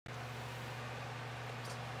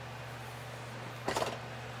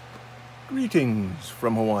Greetings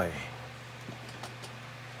from Hawaii.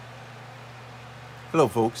 Hello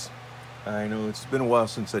folks. I know it's been a while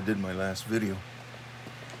since I did my last video.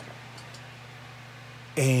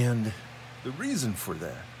 And the reason for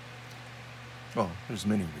that, well, there's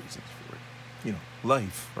many reasons for it. You know,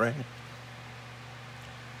 life, right?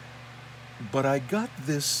 But I got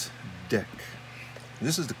this deck.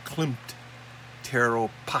 This is the Klimt Tarot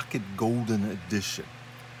Pocket Golden Edition.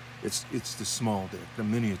 It's the small deck, the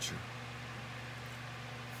miniature.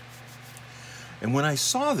 And when I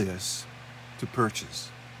saw this to purchase,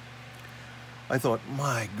 I thought,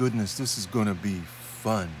 my goodness, this is going to be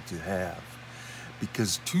fun to have.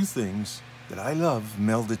 Because two things that I love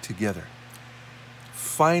melded together.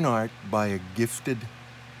 Fine art by a gifted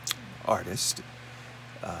artist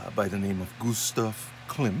by the name of Gustav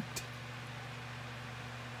Klimt.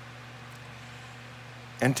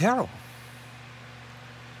 And tarot.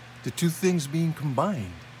 The two things being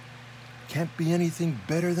combined. Can't be anything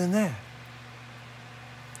better than that.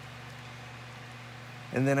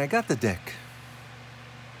 And then I got the deck.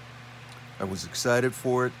 I was excited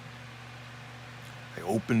for it. I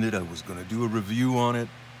opened it. I was going to do a review on it.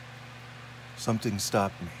 Something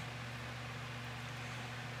stopped me.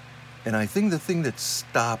 And I think the thing that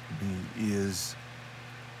stopped me is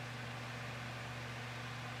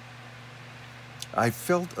I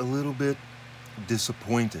felt a little bit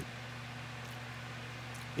disappointed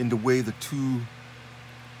in the way the two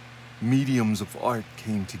mediums of art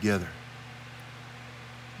came together.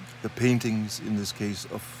 The paintings, in this case,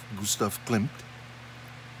 of Gustav Klimt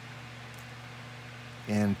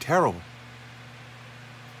and tarot,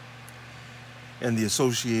 and the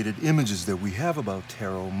associated images that we have about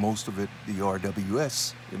tarot, most of it the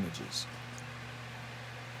RWS images.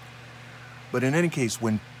 But in any case,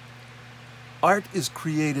 when art is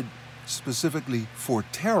created specifically for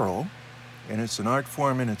tarot, and it's an art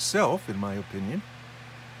form in itself, in my opinion,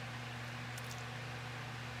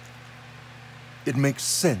 it makes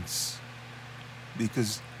sense,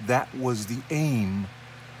 because that was the aim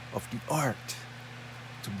of the art,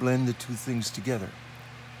 to blend the two things together.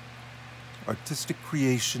 Artistic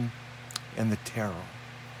creation and the tarot.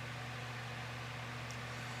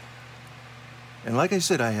 And like I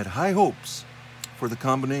said, I had high hopes for the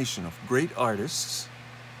combination of great artists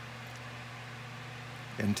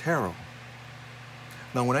and tarot.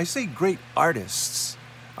 Now, when I say great artists,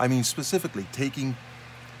 I mean specifically taking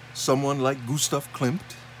someone like Gustav Klimt,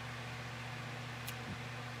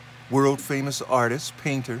 world-famous artist,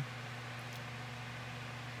 painter,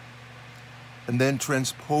 and then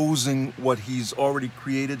transposing what he's already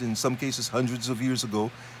created, in some cases hundreds of years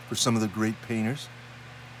ago, for some of the great painters,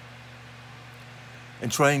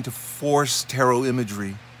 and trying to force tarot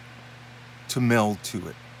imagery to meld to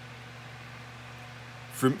it.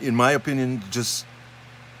 In my opinion, just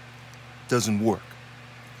doesn't work,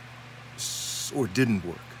 or didn't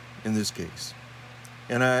work in this case.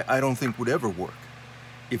 And I don't think would ever work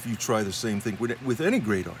if you try the same thing with any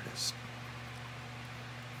great artist.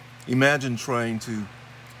 Imagine trying to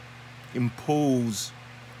impose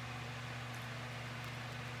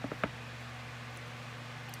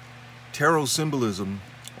tarot symbolism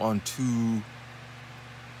onto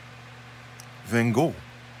Van Gogh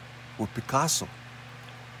or Picasso.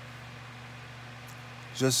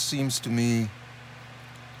 Just seems to me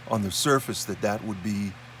on the surface that would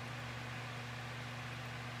be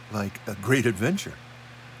like a great adventure.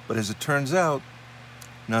 But as it turns out,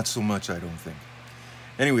 not so much, I don't think.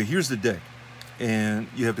 Anyway, here's the deck. And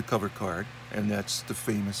you have the cover card, and that's the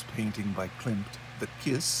famous painting by Klimt, The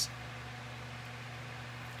Kiss.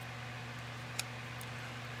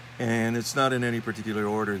 And it's not in any particular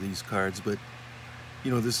order, these cards, but,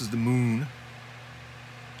 you know, this is the moon.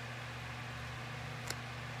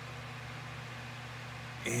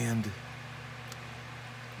 And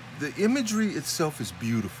the imagery itself is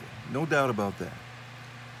beautiful, no doubt about that,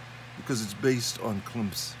 because it's based on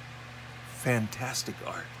Klimt's fantastic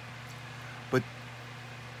art. But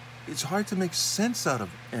it's hard to make sense out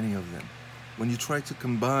of any of them when you try to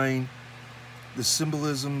combine the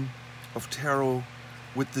symbolism of tarot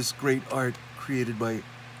with this great art created by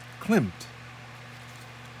Klimt.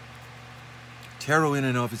 Tarot in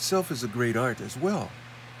and of itself is a great art as well.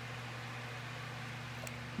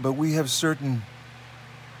 But we have certain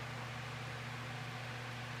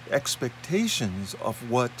expectations of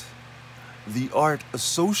what the art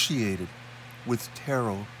associated with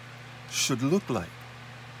tarot should look like.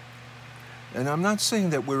 And I'm not saying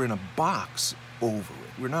that we're in a box over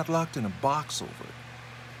it. We're not locked in a box over it.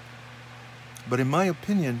 But in my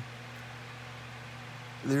opinion,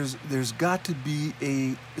 there's got to be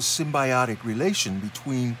a symbiotic relation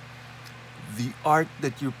between the art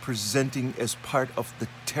that you're presenting as part of the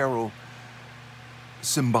tarot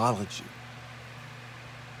symbology.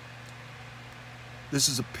 This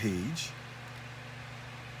is a page.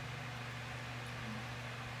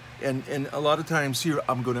 And a lot of times here,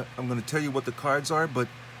 I'm gonna tell you what the cards are, but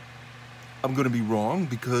I'm gonna be wrong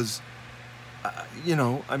because, you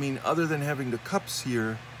know, I mean, other than having the cups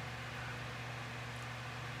here,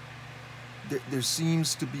 there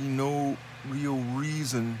seems to be no real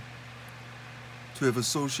reason to have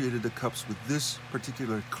associated the cups with this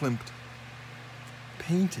particular Klimt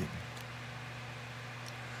painting.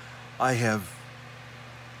 I have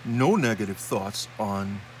no negative thoughts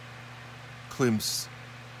on Klimt's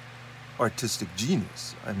artistic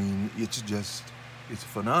genius. I mean, it's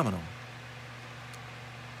phenomenal.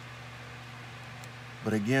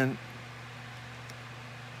 But again,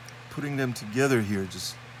 putting them together here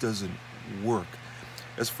just doesn't work.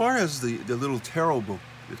 As far as the little tarot book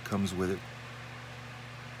that comes with it,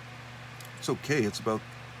 it's okay. It's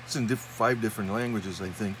in 5 different languages, I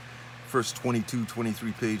think. First 22,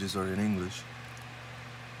 23 pages are in English.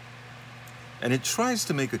 And it tries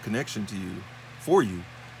to make a connection for you,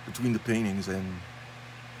 between the paintings and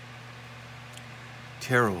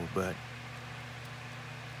tarot, but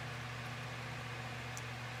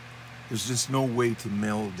there's just no way to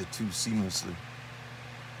meld the two seamlessly.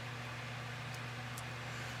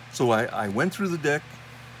 So I went through the deck,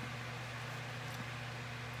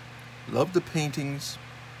 loved the paintings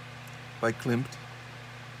by Klimt,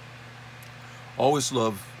 always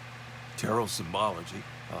love tarot symbology,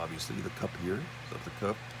 obviously the cup here, love the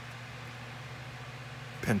cup,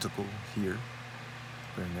 pentacle here,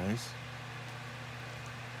 very nice.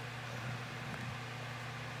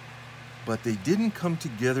 But they didn't come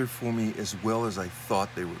together for me as well as I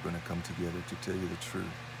thought they were going to come together, to tell you the truth.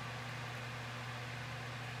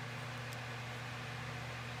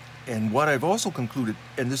 And what I've also concluded,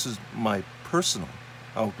 and this is my personal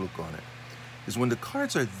outlook on it, is when the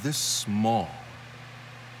cards are this small,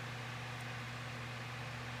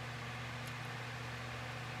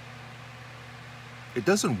 it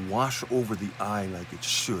doesn't wash over the eye like it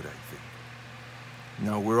should, I think.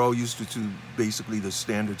 Now, we're all used to basically the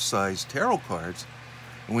standard size tarot cards.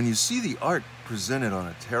 And when you see the art presented on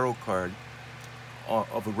a tarot card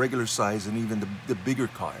of a regular size and even the bigger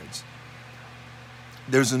cards,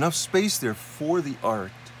 there's enough space there for the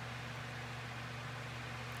art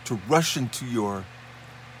to rush into your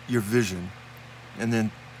vision and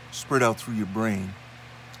then spread out through your brain.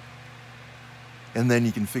 And then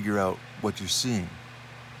you can figure out what you're seeing.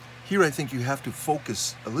 Here, I think you have to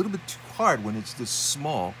focus a little bit too hard when it's this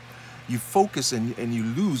small. You focus and you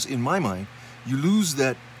lose, in my mind, you lose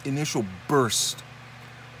that initial burst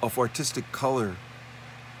of artistic color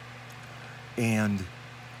and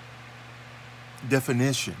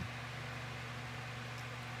definition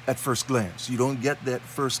at first glance. You don't get that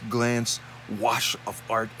first glance wash of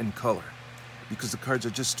art and color because the cards are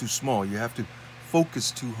just too small. You have to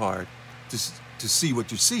focus too hard to see what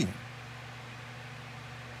you're seeing.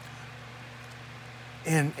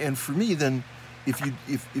 And for me, then, if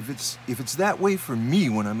it's that way for me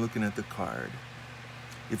when I'm looking at the card,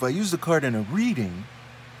 if I use the card in a reading,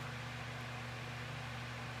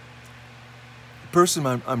 the person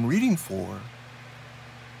I'm reading for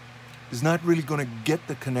is not really going to get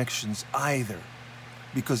the connections either,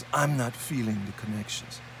 because I'm not feeling the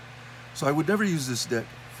connections. So I would never use this deck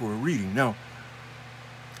for a reading. Now,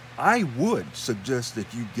 I would suggest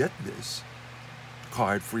that you get this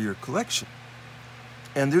card for your collection.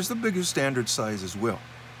 And there's the bigger standard size as well.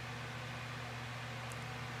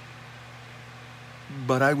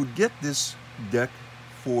 But I would get this deck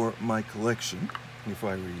for my collection, if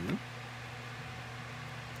I were you.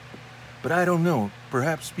 But I don't know.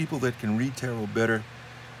 Perhaps people that can read tarot better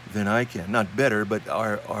than I can. Not better, but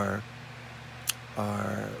are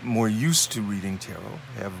more used to reading tarot,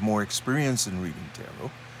 have more experience in reading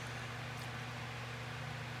tarot,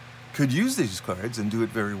 could use these cards and do it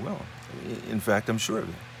very well. In fact, I'm sure of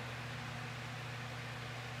it.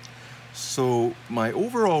 So my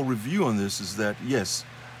overall review on this is that, yes,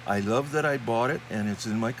 I love that I bought it and it's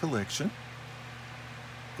in my collection.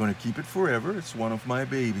 I'm going to keep it forever. It's one of my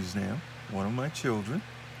babies now, one of my children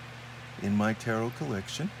in my tarot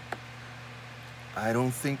collection. I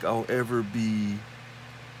don't think I'll ever be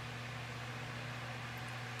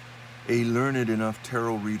a learned enough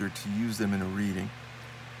tarot reader to use them in a reading.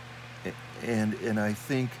 And I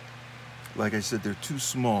think, like I said, they're too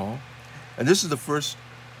small. And this is the first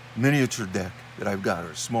miniature deck that I've got,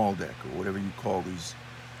 or small deck, or whatever you call these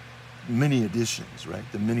mini editions, right?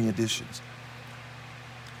 The mini editions.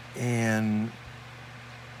 And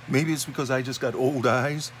maybe it's because I just got old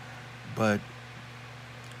eyes, but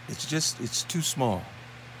it's too small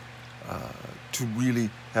to really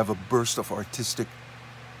have a burst of artistic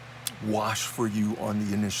wash for you on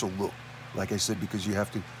the initial look. Like I said, because you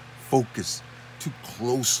have to focus too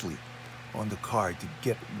closely on the card to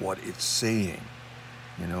get what it's saying,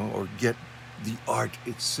 you know, or get the art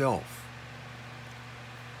itself.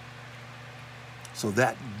 So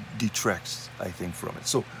that detracts, I think, from it.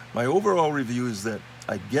 So my overall review is that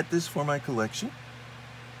I get this for my collection,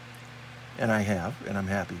 and I have, and I'm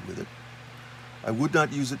happy with it. I would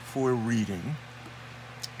not use it for reading,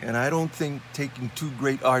 and I don't think taking two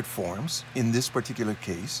great art forms, in this particular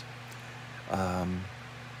case,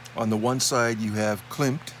 on the one side you have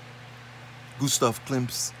Klimt, Gustav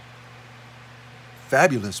Klimt's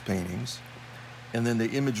fabulous paintings, and then the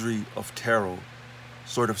imagery of tarot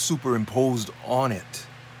sort of superimposed on it,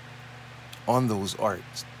 on those art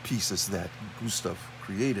pieces that Gustav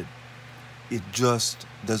created. It just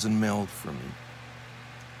doesn't meld for me.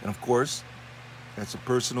 And of course, that's a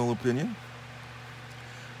personal opinion.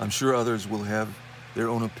 I'm sure others will have their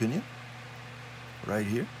own opinion. Right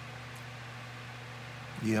here,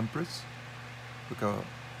 the Empress. Look how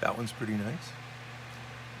that one's pretty nice.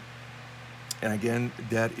 And again,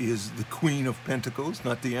 that is the Queen of Pentacles,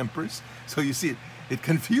 not the Empress. So you see, it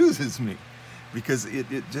confuses me because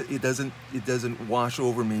it doesn't wash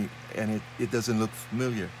over me, and it doesn't look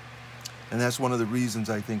familiar. And that's one of the reasons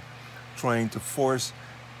I think trying to force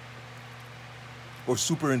or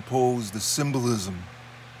superimpose the symbolism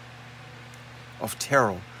of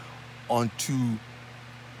tarot onto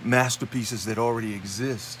masterpieces that already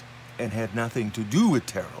exist and had nothing to do with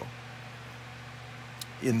tarot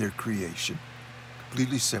in their creation,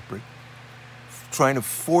 completely separate. Trying to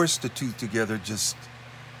force the two together just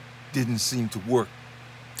didn't seem to work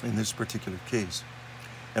in this particular case.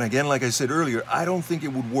 And again, like I said earlier, I don't think it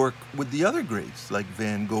would work with the other greats like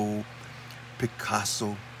Van Gogh,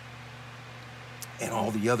 Picasso, and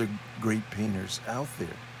all the other great painters out there.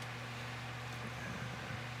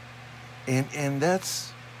 And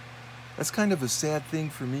that's kind of a sad thing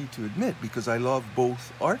for me to admit, because I love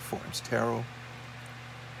both art forms, tarot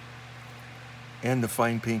and the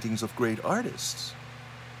fine paintings of great artists.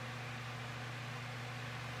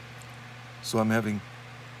 So I'm having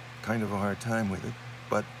kind of a hard time with it.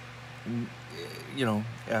 But, you know,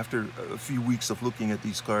 after a few weeks of looking at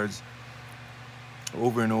these cards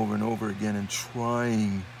over and over and over again and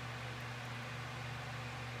trying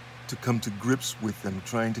to come to grips with them,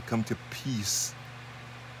 trying to come to peace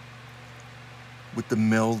with the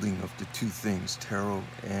melding of the two things, tarot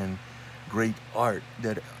and great art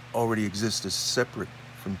that already exists as separate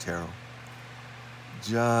from tarot,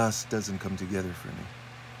 just doesn't come together for me.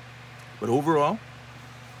 But overall,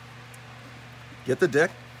 get the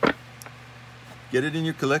deck, get it in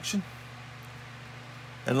your collection,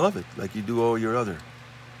 and love it like you do all your other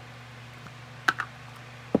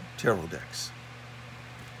tarot decks.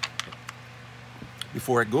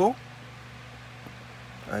 Before I go,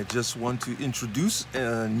 I just want to introduce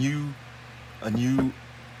a new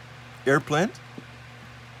air plant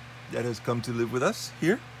that has come to live with us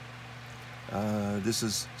here. This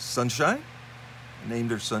is Sunshine. I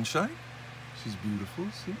named her Sunshine. She's beautiful,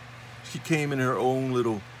 see? She came in her own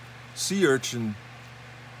little sea urchin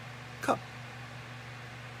cup.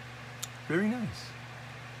 Very nice.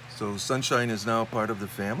 So Sunshine is now part of the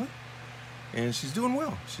family, and she's doing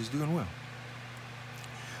well. She's doing well.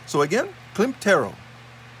 So again, Klimt Tarot,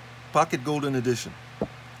 Pocket Golden Edition.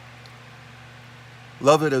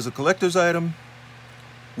 Love it as a collector's item.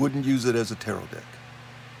 Wouldn't use it as a tarot deck.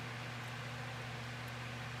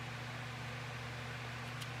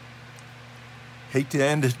 Hate to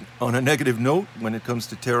end it on a negative note when it comes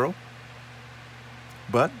to tarot,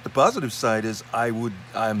 but the positive side is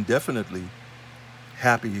I'm definitely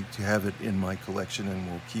happy to have it in my collection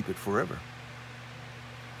and will keep it forever.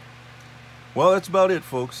 Well, that's about it,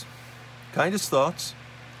 folks. Kindest thoughts,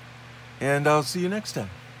 and I'll see you next time.